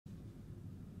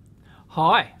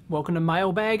Hi, welcome to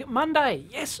Mailbag Monday.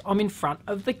 Yes, I'm in front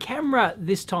of the camera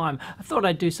this time. I thought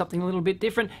I'd do something a little bit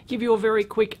different, give you a very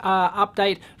quick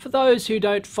update for those who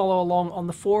don't follow along on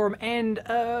the forum and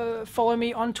follow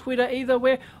me on Twitter either,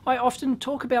 where I often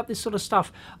talk about this sort of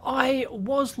stuff. I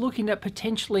was looking at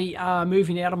potentially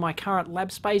moving out of my current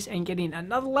lab space and getting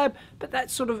another lab, but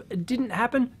that sort of didn't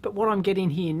happen. But what I'm getting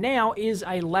here now is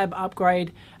a lab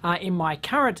upgrade in my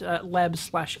current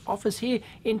lab/office here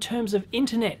in terms of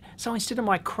internet. So instead of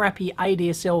my crappy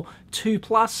ADSL 2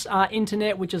 Plus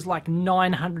internet, which is like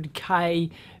 900k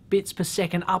bits per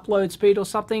second upload speed or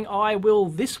something, I will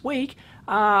this week,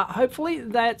 hopefully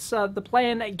that's the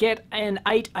plan, get an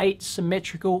 8.8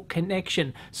 symmetrical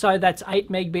connection. So that's 8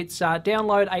 megabits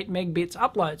download, 8 megabits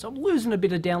upload. So I'm losing a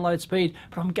bit of download speed,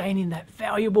 but I'm gaining that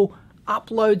valuable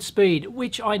upload speed,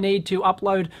 which I need to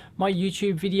upload my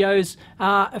YouTube videos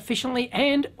efficiently,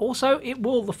 and also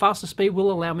the faster speed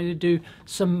will allow me to do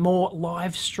some more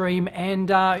live stream and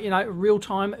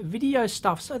real-time video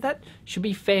stuff. So that should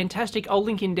be fantastic. I'll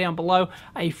link in down below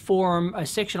a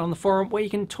section on the forum where you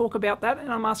can talk about that,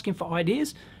 and I'm asking for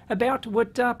ideas about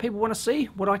what people want to see,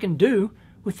 what I can do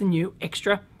with the new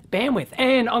extra bandwidth.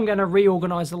 And I'm going to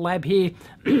reorganize the lab here.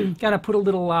 Going to put a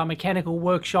little mechanical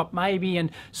workshop maybe,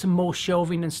 and some more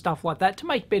shelving and stuff like that to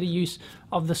make better use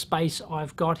of the space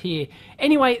I've got here.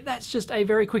 Anyway, that's just a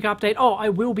very quick update. Oh, I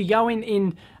will be going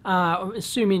in,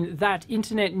 assuming that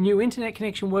new internet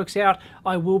connection works out,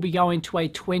 I will be going to a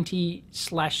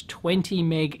 20/20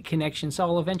 meg connection. So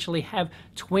I'll eventually have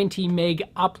 20 meg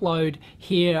upload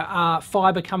here,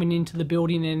 fiber coming into the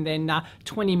building, and then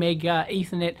 20 meg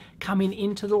Ethernet coming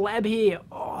into the lab here.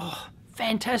 Oh,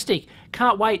 fantastic.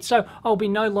 Can't wait. So I'll be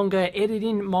no longer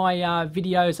editing my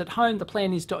videos at home. The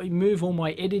plan is to move all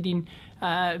my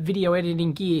video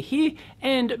editing gear here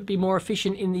and be more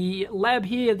efficient in the lab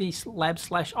here, this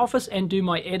lab/office, and do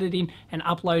my editing and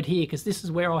upload here, because this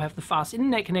is where I'll have the fast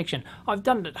internet connection. I've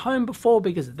done it at home before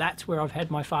because that's where I've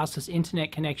had my fastest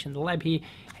internet connection. The lab here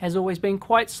has always been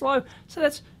quite slow, so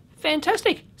that's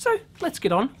fantastic. So let's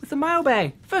get on with the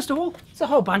mailbag. First of all, it's a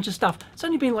whole bunch of stuff. It's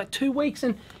only been like 2 weeks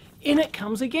and in it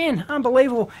comes again.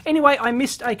 Unbelievable. Anyway, I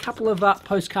missed a couple of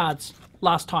postcards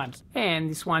last time,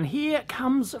 and this one here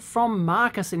comes from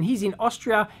Marcus, and he's in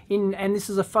Austria, and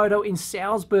this is a photo in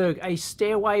Salzburg, a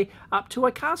stairway up to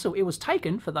a castle. It was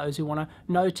taken, for those who want to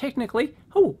know technically.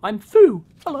 Oh, I'm Foo.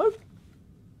 Hello.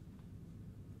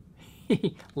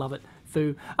 Love it,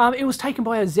 Foo. It was taken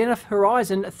by a Zenith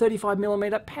Horizon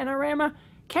 35mm panorama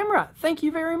camera. Thank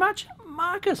you very much,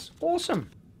 Marcus.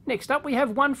 Awesome. Next up, we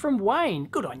have one from Wayne.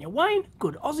 Good on you, Wayne.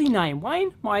 Good Aussie name,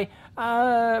 Wayne. My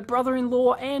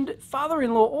brother-in-law and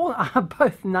father-in-law all are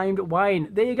both named Wayne.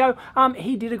 There you go.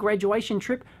 He did a graduation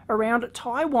trip around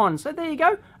Taiwan. So there you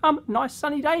go. Nice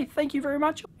sunny day. Thank you very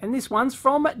much. And this one's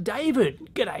from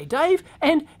David. G'day, Dave.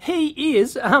 And he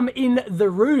is in the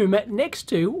room next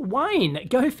to Wayne.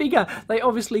 Go figure. They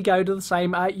obviously go to the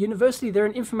same university. They're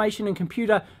an information and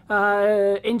computer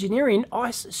engineering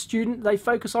ICE student. They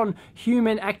focus on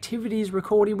human activities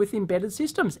recording with embedded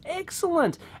systems.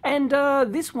 Excellent. And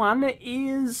this one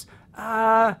is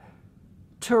Taroko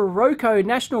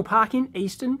National Park in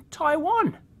eastern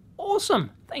Taiwan.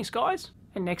 Awesome. Thanks, guys.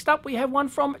 And next up, we have one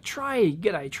from Trey.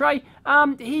 G'day, Trey.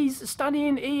 He's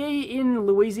studying EE in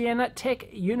Louisiana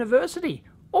Tech University.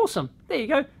 Awesome. There you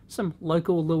go. Some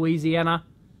local Louisiana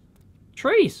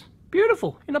trees.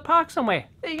 Beautiful. In a park somewhere.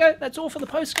 There you go. That's all for the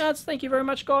postcards. Thank you very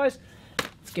much, guys.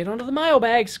 Let's get onto the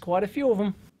mailbags. Quite a few of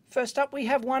them. First up, we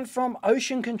have one from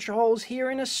Ocean Controls here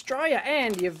in Australia,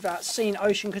 and you've seen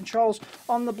Ocean Controls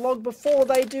on the blog before.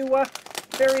 They do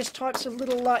various types of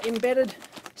little embedded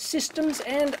systems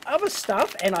and other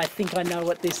stuff, and I think I know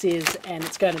what this is, and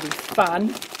it's going to be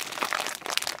fun.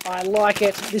 I like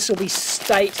it. This will be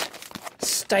state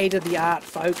of the art,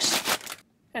 folks.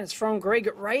 And it's from Greg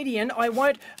Radian. I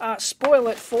won't spoil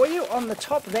it for you on the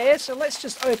top there, so let's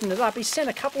just open it up. He sent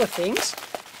a couple of things,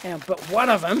 but one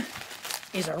of them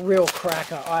is a real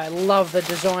cracker. I love the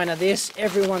design of this.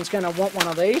 Everyone's going to want one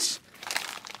of these.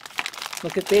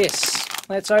 Look at this.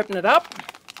 Let's open it up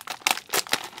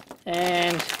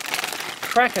and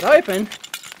crack it open.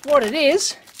 What it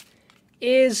is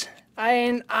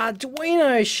an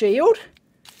Arduino shield.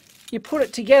 You put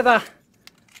it together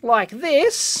like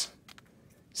this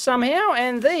somehow,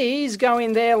 and these go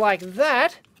in there like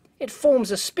that. It forms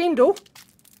a spindle,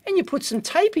 and you put some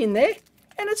tape in there,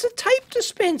 and it's a tape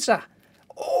dispenser.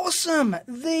 Awesome!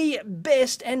 The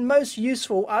best and most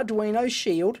useful Arduino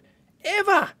shield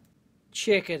ever.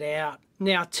 Check it out.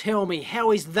 Now tell me,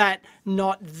 how is that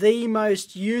not the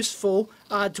most useful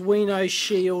Arduino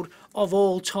shield of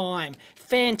all time?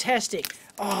 Fantastic.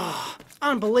 Oh,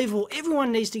 unbelievable.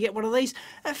 Everyone needs to get one of these.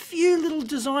 A few little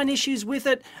design issues with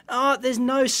it. There's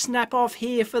no snap off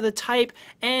here for the tape,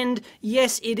 and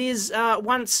yes, it is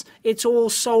once it's all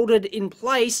soldered in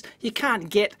place, you can't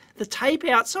get the tape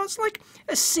out, so it's like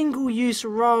a single-use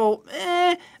roll.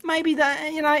 Maybe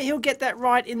that, you know, he'll get that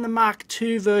right in the Mark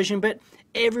II version, but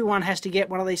everyone has to get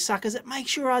one of these suckers. It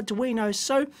makes your Arduino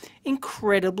so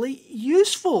incredibly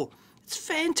useful. It's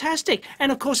fantastic.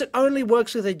 And of course it only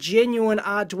works with a genuine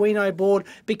Arduino board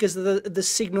because of the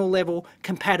signal level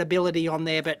compatibility on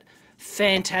there, but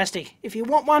fantastic. If you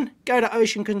want one, go to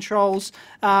Ocean Control's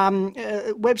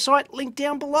website, link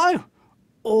down below.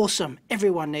 Awesome.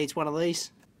 Everyone needs one of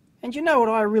these. And you know what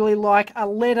I really like? A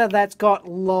letter that's got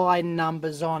line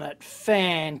numbers on it.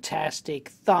 Fantastic.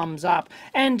 Thumbs up.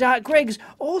 And Greg's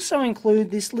also include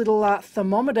this little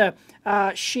thermometer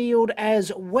shield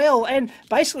as well, and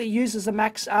basically uses the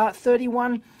Max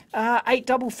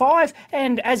 31855,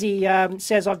 and as he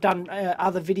says, I've done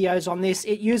other videos on this,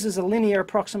 it uses a linear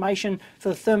approximation for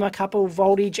the thermocouple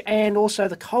voltage and also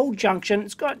the cold junction.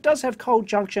 It does have cold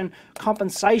junction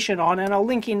compensation on, and I'll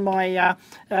link in my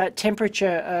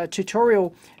temperature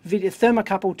tutorial video,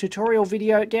 thermocouple tutorial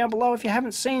video down below if you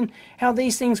haven't seen how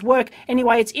these things work.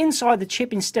 Anyway, it's inside the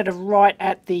chip instead of right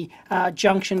at the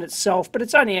junction itself, but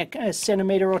it's only a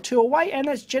centimetre or two away, and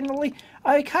that's generally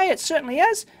okay. It certainly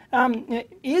is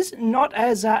not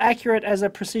as accurate as a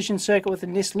precision circuit with a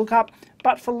NIST lookup,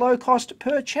 but for low cost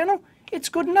per channel, it's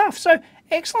good enough. So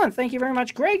excellent. Thank you very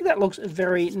much, Greg. That looks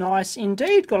very nice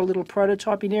indeed. Got a little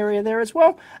prototyping area there as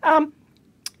well.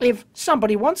 If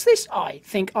somebody wants this, I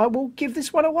think I will give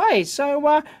this one away.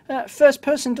 So first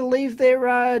person to leave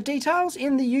their details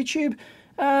in the YouTube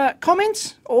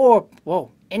comments, or,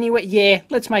 well, anyway, yeah,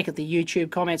 let's make it the YouTube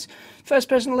comments. First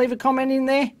person to leave a comment in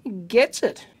there gets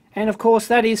it. And of course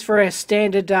that is for a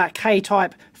standard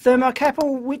K-type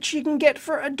thermocouple, which you can get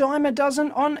for a dime a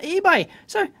dozen on eBay.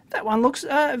 So that one looks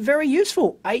very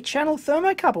useful. 8-channel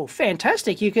thermocouple,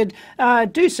 fantastic. You could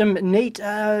do some neat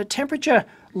temperature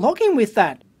logging with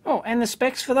that. Oh, and the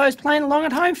specs for those playing along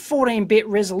at home: 14-bit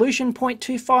resolution,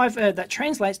 0.25, that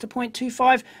translates to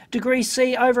 0.25 degrees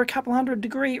C over a couple hundred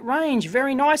degree range.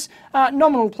 Very nice.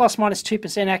 Nominal plus minus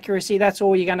 2% accuracy. That's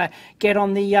all you're going to get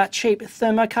on the cheap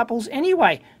thermocouples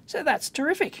anyway. So that's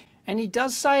terrific. And he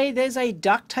does say there's a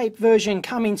duct tape version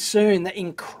coming soon. That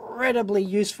incredibly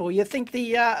useful. You think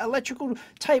the electrical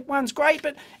tape one's great,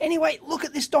 but anyway, look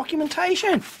at this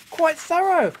documentation. Quite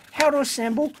thorough. How to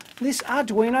assemble this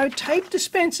Arduino tape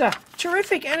dispenser.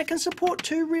 Terrific, and it can support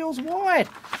 2 reels wide.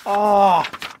 Oh,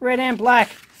 red and black.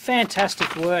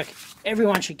 Fantastic work.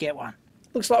 Everyone should get one.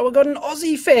 Looks like we've got an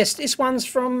Aussie Fest. This one's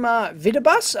from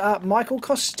Vidabus, Michael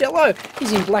Costello.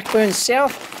 He's in Blackburn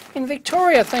South in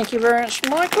Victoria. Thank you very much,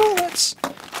 Michael. Let's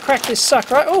crack this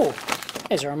sucker. Oh,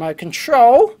 there's a remote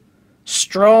control.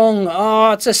 Strong.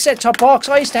 Oh, it's a set-top box.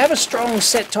 I used to have a strong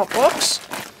set-top box.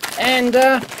 And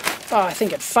oh, I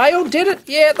think it failed, did it?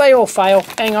 Yeah, they all fail.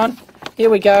 Hang on. Here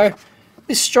we go.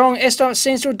 This strong S-dot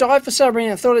seems to have died for some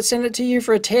reason. I thought I'd send it to you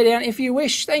for a teardown if you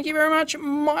wish. Thank you very much,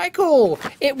 Michael.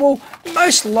 It will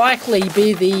most likely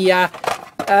be the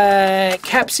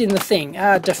caps in the thing.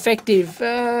 Defective.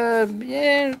 Yeah.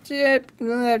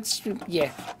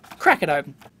 Crack it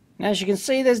open. And as you can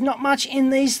see, there's not much in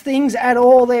these things at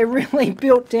all. They're really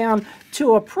built down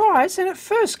to a price. And at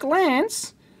first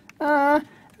glance, that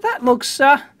looks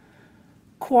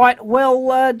quite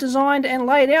well designed and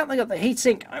laid out. They got the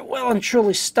heatsink well and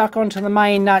truly stuck onto the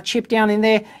main chip down in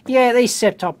there. Yeah, these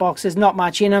set-top boxes, not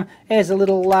much in them. There's a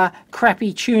little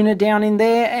crappy tuner down in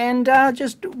there, and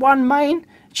just one main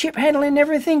chip handling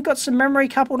everything. Got some memory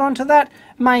coupled onto that.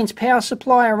 Mains power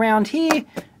supply around here.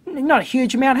 Not a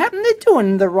huge amount happening. They're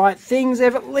doing the right things.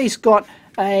 They've at least got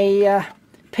a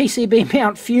PCB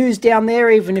mount fuse down there,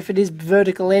 even if it is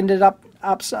vertical ended up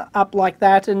like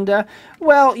that. And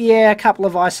well, yeah, a couple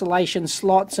of isolation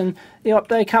slots, and the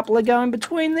opto coupler going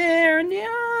between there, and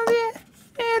yeah,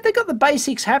 they got the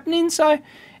basics happening. So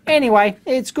anyway,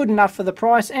 it's good enough for the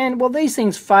price. And well, these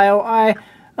things fail. I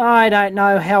don't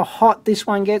know how hot this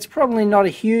one gets. Probably not a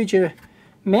huge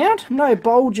amount. No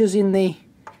bulges in the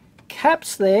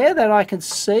caps there that I can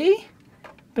see,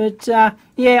 but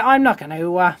yeah, I'm not going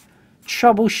to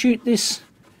troubleshoot this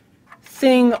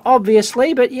thing,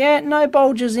 obviously, but yeah, no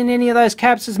bulges in any of those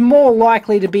caps. It's more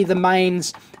likely to be the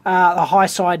mains, the high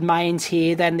side mains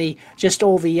here, than just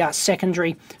all the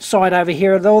secondary side over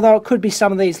here, although it could be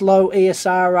some of these low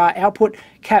ESR output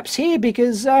caps here,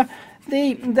 because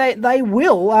they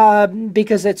will,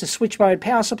 because it's a switch mode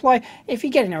power supply. If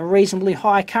you're getting a reasonably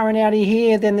high current out of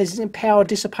here, then there's power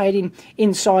dissipating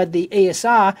inside the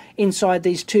ESR, inside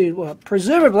these two, well,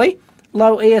 presumably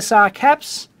low ESR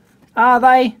caps. Are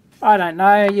they? I don't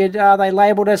know. Are they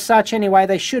labelled as such? Anyway,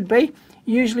 they should be.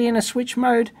 Usually in a switch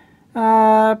mode.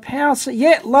 Power,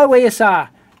 yeah, low ESR.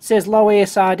 It says low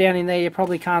ESR down in there. You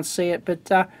probably can't see it, but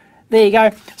there you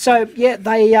go. So, yeah,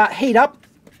 they heat up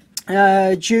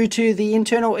due to the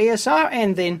internal ESR,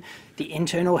 and then the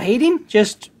internal heating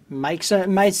just makes the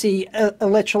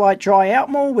electrolyte dry out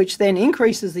more, which then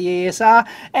increases the ESR,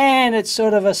 and it's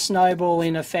sort of a snowball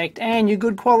in effect. And your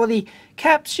good quality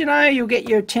caps, you know, you'll get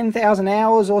your 10,000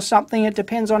 hours or something. It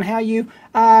depends on how you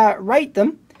rate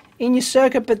them in your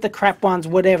circuit, but the crap ones,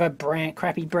 whatever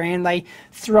crappy brand they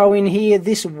throw in here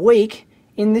this week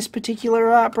in this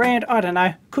particular brand, I don't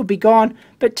know, could be gone,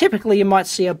 but typically you might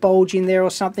see a bulge in there or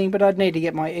something, but I'd need to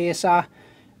get my ESR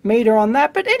meter on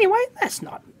that. But anyway, that's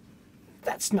not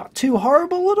too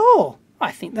horrible at all.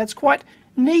 I think that's quite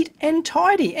neat and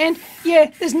tidy. And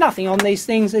yeah, there's nothing on these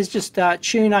things. There's just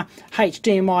tuner,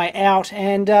 HDMI out,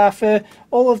 and for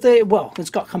all of the, well, it's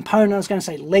got component, I was going to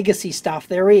say legacy stuff.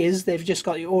 They've just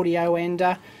got the audio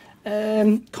and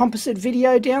composite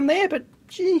video down there, but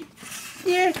gee,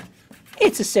 yeah,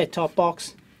 it's a set-top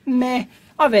box. Meh,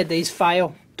 I've had these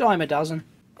fail, dime a dozen.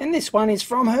 And this one is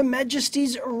from Her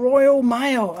Majesty's Royal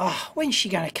Mail. Oh, when's she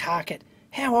going to cark it?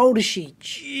 How old is she?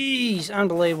 Jeez,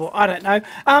 unbelievable. I don't know.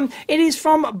 It is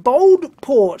from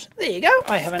Boldport. There you go.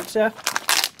 I haven't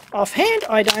offhand.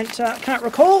 I can't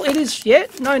recall. It is, yeah,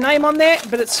 no name on there,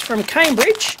 but it's from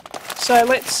Cambridge. So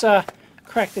let's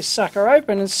crack this sucker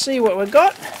open and see what we've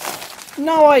got.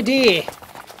 No idea.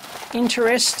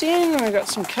 Interesting. We've got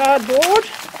some cardboard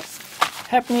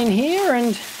happening here,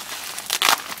 and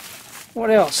what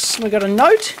else? We've got a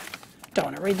note. Don't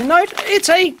want to read the note. It's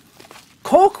a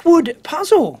corkwood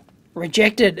puzzle.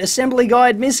 Rejected. Assembly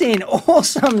guide missing.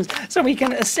 Awesome. So we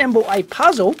can assemble a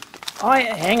puzzle.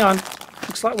 Hang on.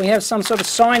 Looks like we have some sort of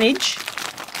signage.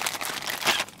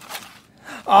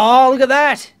 Oh, look at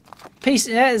that.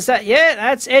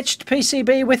 That's etched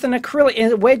PCB with an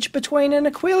acrylic, a wedge between an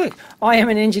acrylic. I am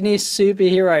an engineer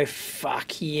superhero.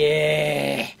 Fuck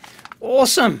yeah.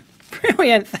 Awesome.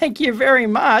 Brilliant. Thank you very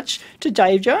much to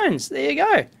Dave Jones. There you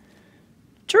go.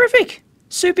 Terrific.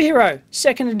 Superhero,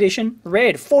 2nd edition,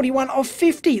 red, 41 of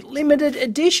 50, limited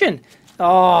edition.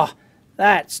 Oh,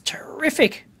 that's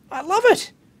terrific. I love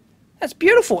it. That's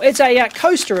beautiful. It's a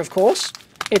coaster, of course.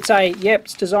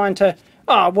 It's designed to,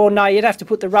 oh, well, no, you'd have to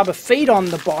put the rubber feet on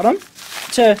the bottom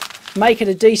to make it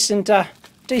a decent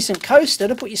coaster,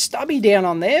 to put your stubby down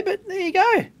on there, but there you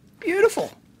go.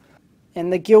 Beautiful.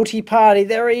 And the guilty party,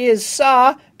 there he is,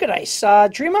 Sar. G'day, Sar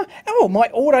Drimmer. Oh, my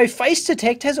auto face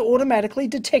detect has automatically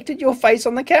detected your face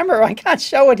on the camera. I can't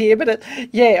show it here, but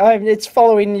it's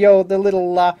following the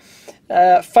little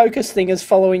focus thing is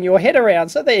following your head around.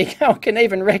 So there you go. I can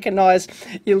even recognise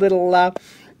your little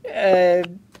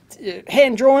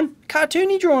hand-drawn,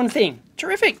 cartoony drawn thing.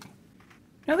 Terrific.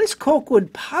 Now this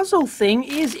corkwood puzzle thing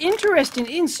is interesting.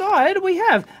 Inside we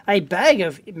have a bag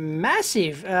of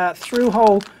massive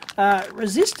through-hole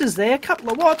resistors there, a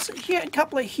couple of watts, a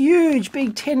couple of huge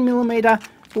big 10mm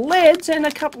LEDs, and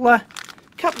a couple of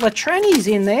trannies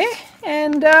in there.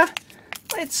 And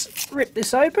let's rip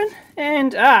this open,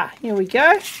 and here we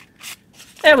go.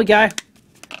 There we go.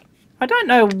 I don't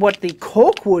know what the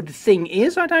corkwood thing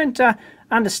is. I don't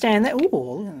understand that.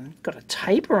 Ooh, got a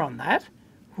taper on that.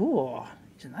 Ooh,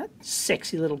 isn't that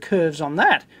sexy little curves on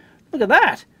that? Look at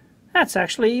that. That's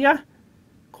actually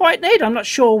quite neat. I'm not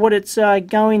sure what it's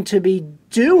going to be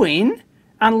doing,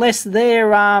 unless they're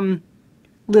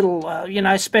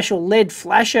little, special LED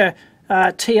flasher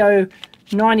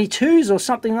TO92s or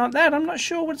something like that. I'm not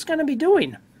sure what it's going to be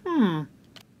doing.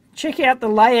 Check out the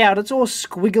layout. It's all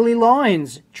squiggly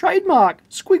lines. Trademark.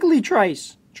 Squiggly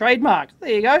trace. Trademark. There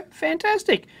you go.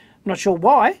 Fantastic. I'm not sure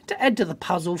why. To add to the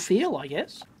puzzle feel, I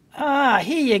guess.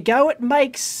 Here you go. It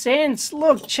makes sense.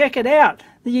 Look, check it out.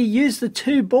 You use the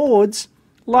two boards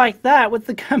like that with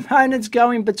the components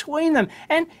going between them.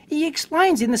 And he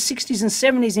explains in the 60s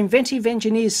and 70s, inventive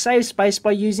engineers saved space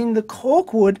by using the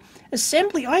corkwood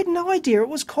assembly. I had no idea it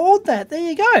was called that. There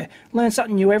you go. Learn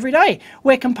something new every day.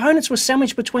 Where components were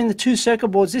sandwiched between the two circuit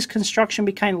boards, this construction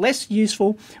became less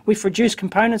useful with reduced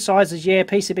component sizes,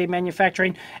 PCB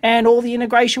manufacturing, and all the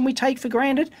integration we take for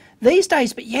granted these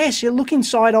days. But yes, you look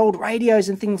inside old radios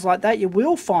and things like that, you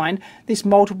will find this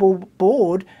multiple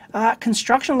board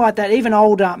construction like that. Even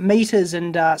old meters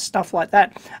and stuff like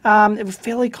that. It was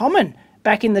fairly common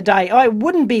back in the day. I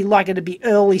wouldn't be like it to be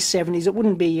early 70s. It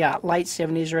wouldn't be late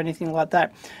 70s or anything like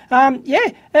that.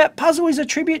 Puzzle is a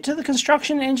tribute to the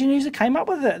construction engineers that came up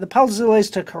with it. The puzzle is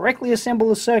to correctly assemble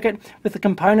the circuit with the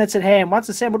components at hand. Once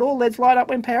assembled, all LEDs light up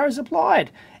when power is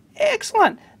applied.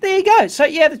 Excellent. There you go. So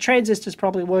yeah, the transistors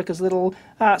probably work as little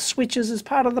switches as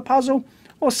part of the puzzle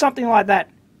or something like that.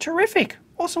 Terrific.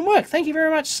 Awesome work. Thank you very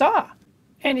much, Sar.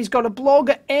 And he's got a blog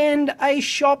and a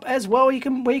shop as well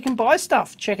where you can buy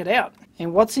stuff. Check it out.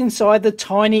 And what's inside the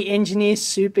Tiny Engineer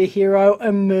Superhero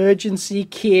Emergency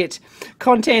Kit?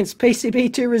 Contents: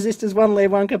 PCB, 2 resistors, 1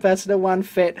 lead, 1 capacitor, 1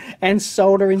 FET, and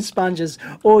soldering sponges.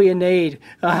 All you need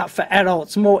for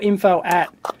adults. More info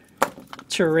at...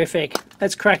 Terrific.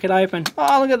 Let's crack it open.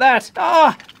 Oh, look at that.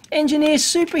 Ah, Engineer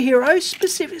Superhero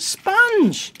specific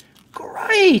sponge.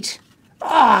 Great.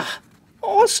 Ah,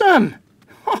 awesome.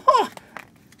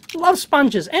 Love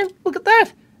sponges. And look at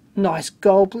that. Nice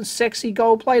gold, sexy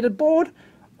gold-plated board.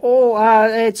 All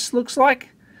it looks like,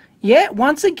 yeah,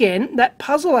 once again, that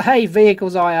puzzle. Hey,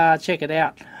 vehicles IR, check it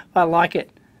out. I like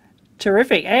it.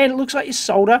 Terrific. And it looks like you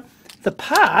solder the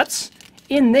parts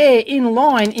in there, in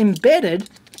line, embedded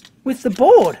with the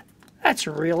board. That's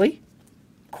really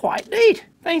quite neat.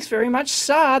 Thanks very much,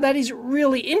 Sar. That is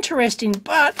really interesting.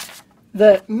 But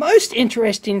the most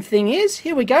interesting thing is,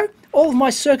 here we go. All of my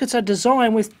circuits are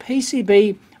designed with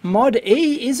PCB Mod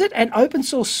E, is it? An open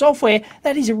source software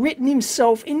that is written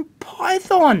himself in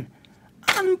Python.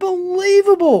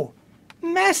 Unbelievable.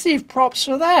 Massive props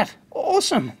for that.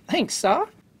 Awesome. Thanks, Sar.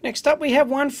 Next up, we have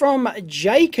one from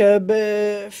Jacob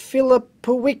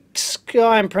Filipowicz.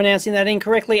 I'm pronouncing that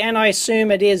incorrectly, and I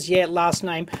assume it is, yeah, last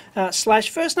name /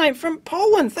 first name from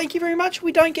Poland. Thank you very much.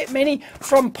 We don't get many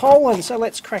from Poland, so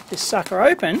let's crack this sucker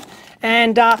open.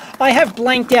 And I have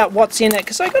blanked out what's in it,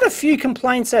 because I got a few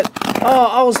complaints that, oh,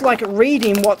 I was like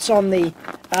reading what's on the,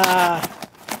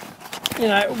 you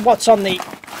know, what's on the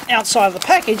outside of the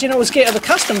package, and it was getting the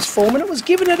customs form, and it was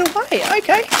giving it away.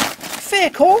 Okay. Fair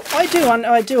call.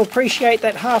 I do appreciate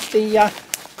that. Half the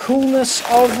coolness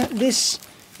of this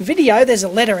video. There's a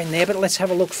letter in there, but let's have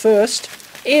a look first.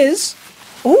 Is,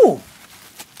 ooh,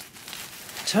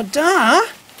 ta-da!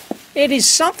 It is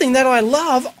something that I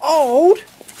love. Old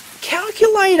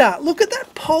calculator. Look at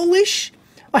that Polish.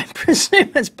 I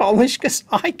presume it's Polish because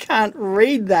I can't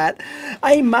read that.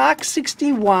 A Mark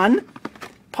 61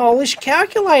 Polish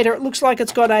calculator. It looks like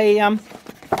it's got a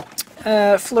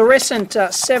fluorescent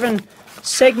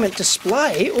 7-segment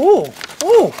display. Oh,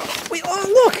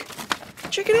 look!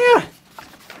 Check it out.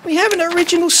 We have an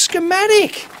original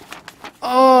schematic.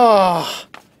 Oh,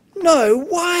 no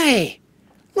way!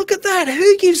 Look at that.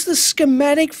 Who gives the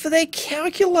schematic for their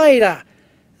calculator?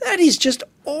 That is just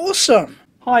awesome.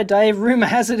 Hi Dave, rumour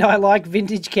has it I like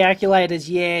vintage calculators.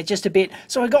 Yeah, just a bit.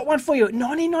 So I got one for you,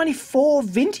 1994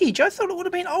 vintage. I thought it would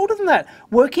have been older than that.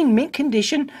 Working mint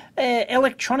condition,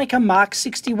 Electronica Mark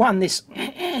 61. This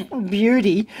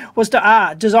beauty was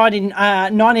designed in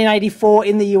 1984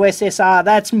 in the USSR.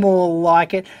 That's more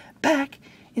like it. Back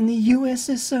in the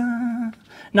USSR.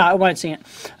 No, I won't sing it.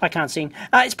 I can't sing.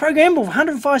 It's programmable,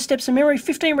 105 steps of memory,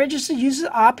 15 registers, uses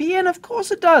RPN. Of course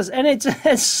it does. And it's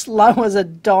as slow as a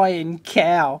dying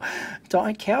cow.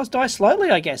 Cows die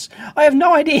slowly, I guess. I have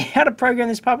no idea how to program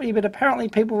this puppy, but apparently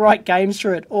people write games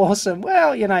through it. Awesome.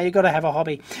 Well, you know, you've got to have a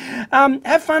hobby.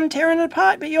 Have fun tearing it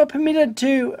apart, but you're also permitted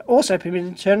to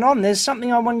turn it on. There's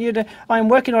something I want you to... I'm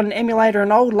working on an emulator,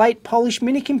 an old, late Polish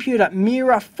mini computer,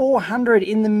 Mira 400.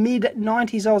 In the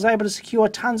mid-90s, I was able to secure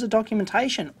tons of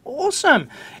documentation. Awesome.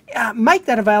 Make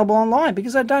that available online,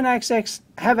 because I don't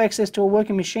have access to a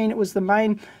working machine. It was the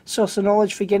main source of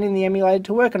knowledge for getting the emulator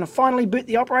to work, and I finally boot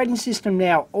the operating system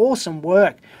now. Awesome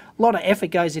work. A lot of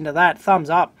effort goes into that. Thumbs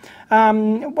up.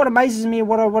 What amazes me,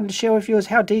 what I wanted to share with you, is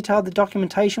how detailed the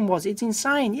documentation was. It's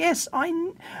insane. Yes,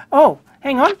 oh,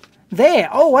 hang on. There.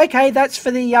 Oh, okay. That's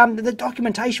for the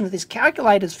documentation for this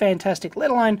calculator is fantastic.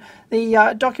 Let alone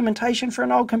the documentation for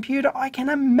an old computer. I can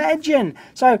imagine.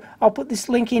 So I'll put this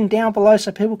link in down below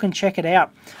so people can check it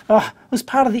out. Oh, it was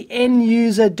part of the end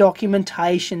user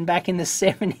documentation back in the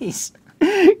 70s.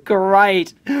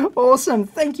 Great. Awesome.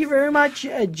 Thank you very much,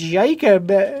 Jacob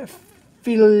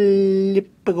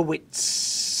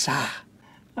Filipowicz.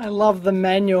 I love the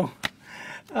manual.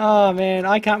 Oh man,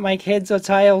 I can't make heads or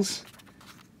tails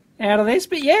out of this,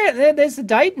 but yeah, there's the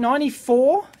date,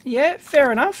 94. Yeah,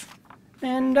 fair enough.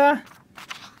 And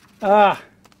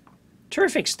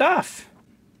terrific stuff.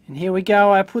 And here we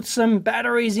go. I put some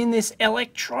batteries in this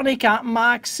Electronica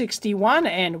Mark 61,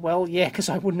 and well, yeah, because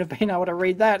I wouldn't have been able to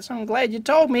read that, so I'm glad you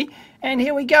told me. And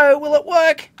here we go. Will it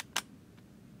work?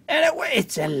 And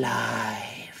it's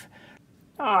alive.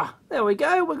 There we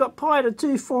go. We've got pi to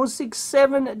 2, 4, 6,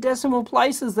 7 decimal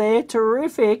places there.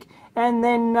 Terrific. And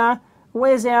then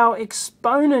where's our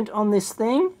exponent on this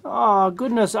thing? Oh,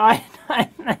 goodness.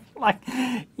 Like,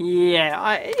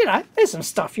 yeah, you know, there's some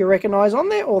stuff you recognise on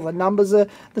there. All the numbers are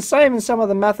the same, and some of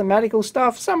the mathematical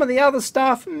stuff. Some of the other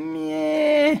stuff,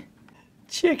 yeah.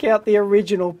 Check out the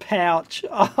original pouch.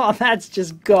 Oh, that's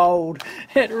just gold.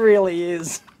 It really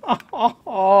is.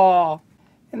 Oh.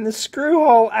 And the screw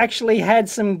hole actually had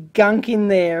some gunk in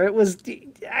there. It was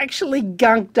actually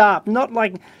gunked up. Not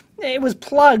like it was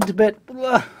plugged, but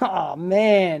oh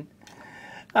man.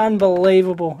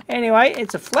 Unbelievable. Anyway,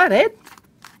 it's a flathead.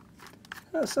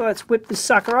 So let's whip this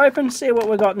sucker open, see what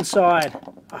we've got inside.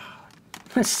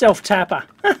 Oh, self-tapper.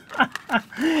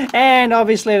 And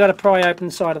obviously I've got to pry open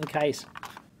the side of the case.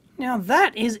 Now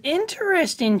that is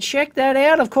interesting. Check that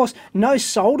out. Of course, no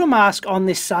solder mask on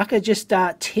this sucker, just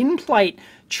tin plate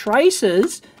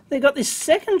traces. They've got this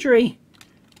secondary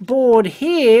board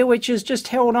here, which is just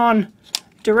held on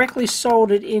directly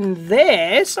soldered in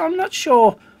there. So I'm not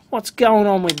sure what's going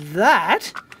on with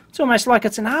that. It's almost like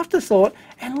it's an afterthought.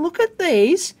 And look at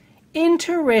these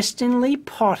interestingly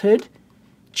potted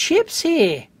chips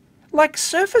here, like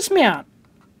surface mount.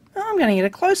 Oh, I'm going to get a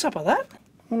close-up of that.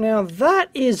 Now that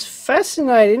is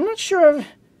fascinating. Not sure I've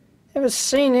ever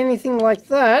seen anything like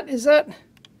that. Is that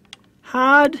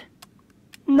hard?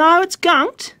 No, it's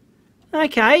gunked.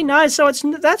 Okay, no, so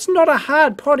that's not a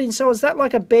hard potting. So is that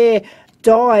like a bare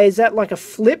die? Is that like a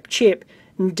flip chip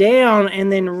down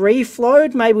and then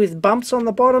reflowed, maybe with bumps on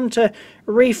the bottom to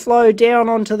reflow down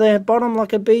onto the bottom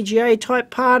like a BGA type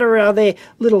part? Or are there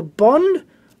little bond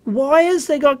wires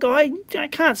they got? I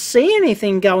can't see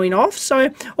anything going off. So,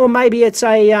 or maybe it's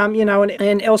a you know,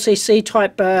 an LCC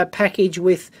type package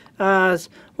with well,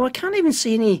 I can't even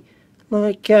see any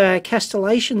like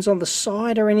castellations on the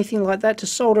side or anything like that to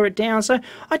solder it down. So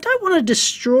I don't want to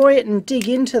destroy it and dig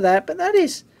into that, but that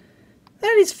is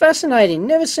fascinating.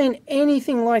 Never seen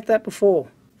anything like that before.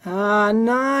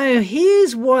 No,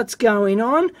 here's what's going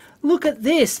on. Look at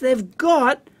this. They've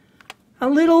got a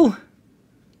little,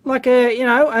 like a, you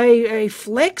know, a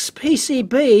flex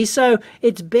PCB. So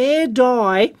it's bare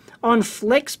die on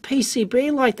flex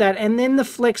PCB like that. And then the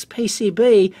flex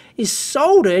PCB is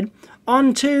soldered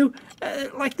onto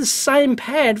like the same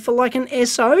pad for like an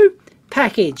SO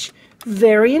package.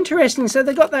 Very interesting. So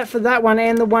they got that for that one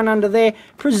and the one under there.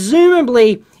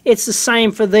 Presumably it's the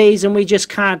same for these, and we just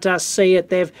can't see it.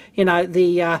 They've, you know,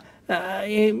 the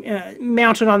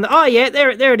mounted on the, oh yeah, there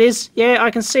it is. Yeah,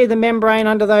 I can see the membrane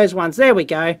under those ones. There we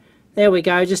go. There we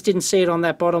go. Just didn't see it on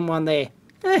that bottom one there.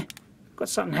 Got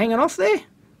something hanging off there.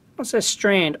 What's that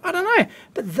strand? I don't know.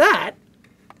 But that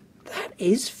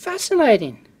is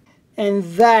fascinating. And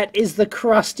that is the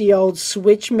crusty old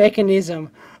switch mechanism.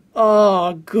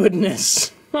 Oh,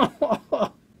 goodness.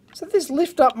 So this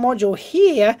lift-up module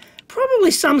here,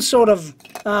 probably some sort of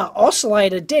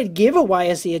oscillator, dead giveaway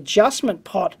as the adjustment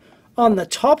pot on the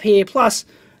top here, plus,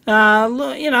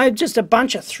 you know, just a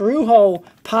bunch of through-hole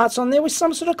parts on there with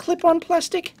some sort of clip-on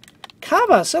plastic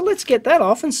cover. So let's get that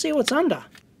off and see what's under.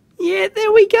 Yeah,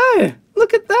 there we go.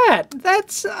 Look at that.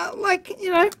 That's like,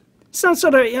 you know, some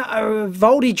sort of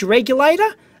voltage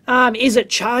regulator. Is it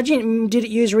charging? Did it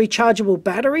use rechargeable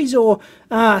batteries or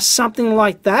something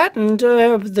like that? And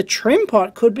the trim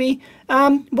pot could be,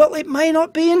 well, it may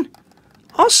not be an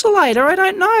oscillator. I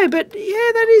don't know, but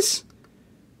yeah,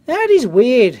 that is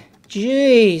weird.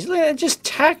 Jeez, just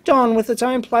tacked on with its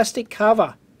own plastic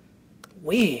cover.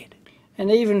 Weird. And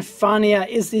even funnier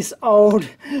is this old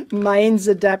mains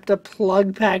adapter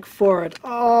plug pack for it.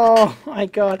 Oh my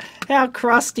god, how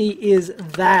crusty is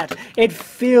that? It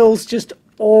feels just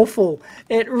awful.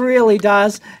 It really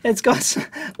does. It's got some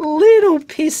little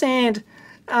pissant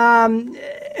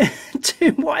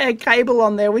 2-wire cable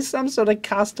on there with some sort of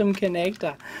custom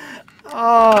connector.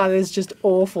 Oh, it's just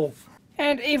awful.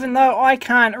 And even though I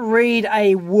can't read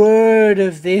a word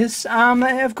of this,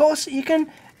 of course you can,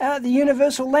 the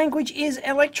universal language is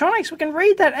electronics. We can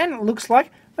read that, and it looks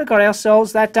like we've got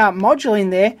ourselves that module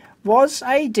in there was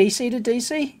a DC to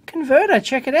DC converter.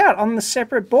 Check it out on the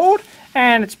separate board,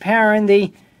 and it's powering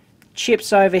the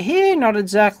chips over here. Not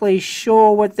exactly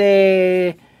sure what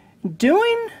they're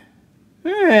doing.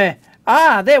 There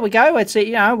we go. It's a,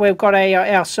 you know, we've got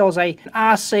ourselves a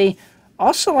RC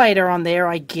oscillator on there,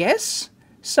 I guess.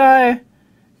 So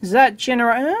is that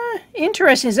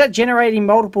interesting? Is that generating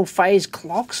multiple phase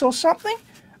clocks or something?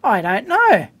 I don't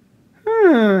know.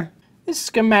 This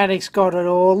schematic's got it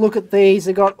all. Look at these.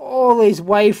 They've got all these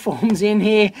waveforms in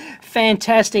here.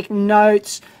 Fantastic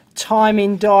notes,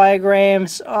 timing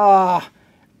diagrams. Oh,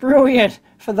 brilliant.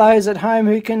 For those at home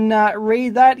who can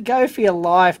read that, go for your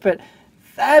life. But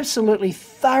absolutely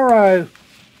thorough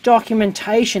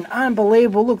documentation.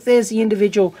 Unbelievable. Look, there's the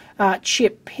individual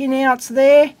chip pinouts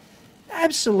there.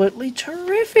 Absolutely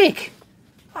terrific.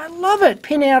 I love it.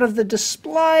 Pin out of the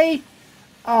display.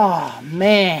 Oh,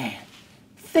 man.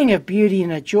 Thing of beauty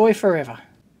and a joy forever.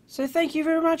 So thank you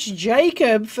very much,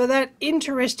 Jacob, for that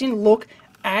interesting look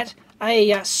at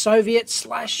a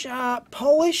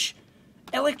Soviet/Polish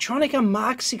Electronica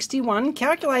Mark 61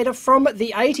 calculator from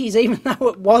the 80s, even though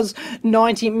it was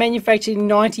manufactured in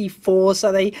 94,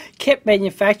 so they kept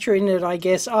manufacturing it, I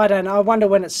guess. I don't know. I wonder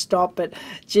when it stopped, but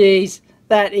geez,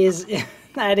 that is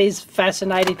that is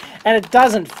fascinating. And it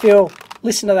doesn't feel,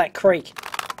 listen to that creak.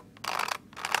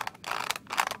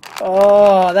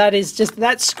 Oh, that is just,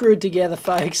 that's screwed together,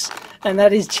 folks. And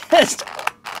that is just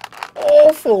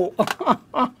awful.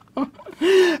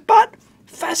 But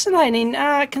fascinating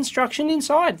construction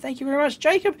inside. Thank you very much,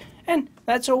 Jacob. And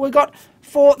that's all we got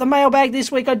for the mailbag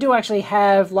this week. I do actually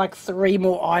have like 3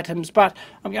 more items, but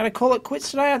I'm going to call it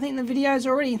quits today. I think the video is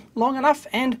already long enough,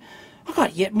 and I've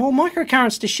got yet more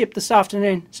microcurrents to ship this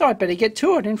afternoon, so I better get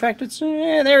to it. In fact, it's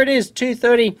there it is,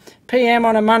 2:30 p.m.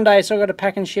 on a Monday, so I've got to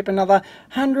pack and ship another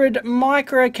 100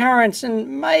 microcurrents,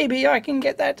 and maybe I can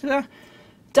get that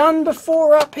done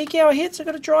before peak hour hits. I've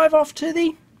got to drive off to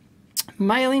the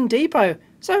mail-in depot.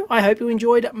 So I hope you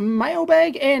enjoyed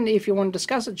Mailbag, and if you want to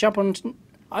discuss it, jump on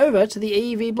over to the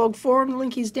EEVblog forum. The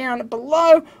link is down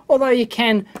below, although you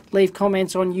can leave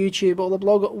comments on YouTube or the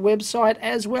blog website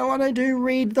as well, and I do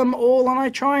read them all, and I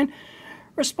try and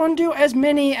respond to as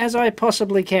many as I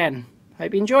possibly can.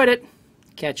 Hope you enjoyed it.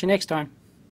 Catch you next time.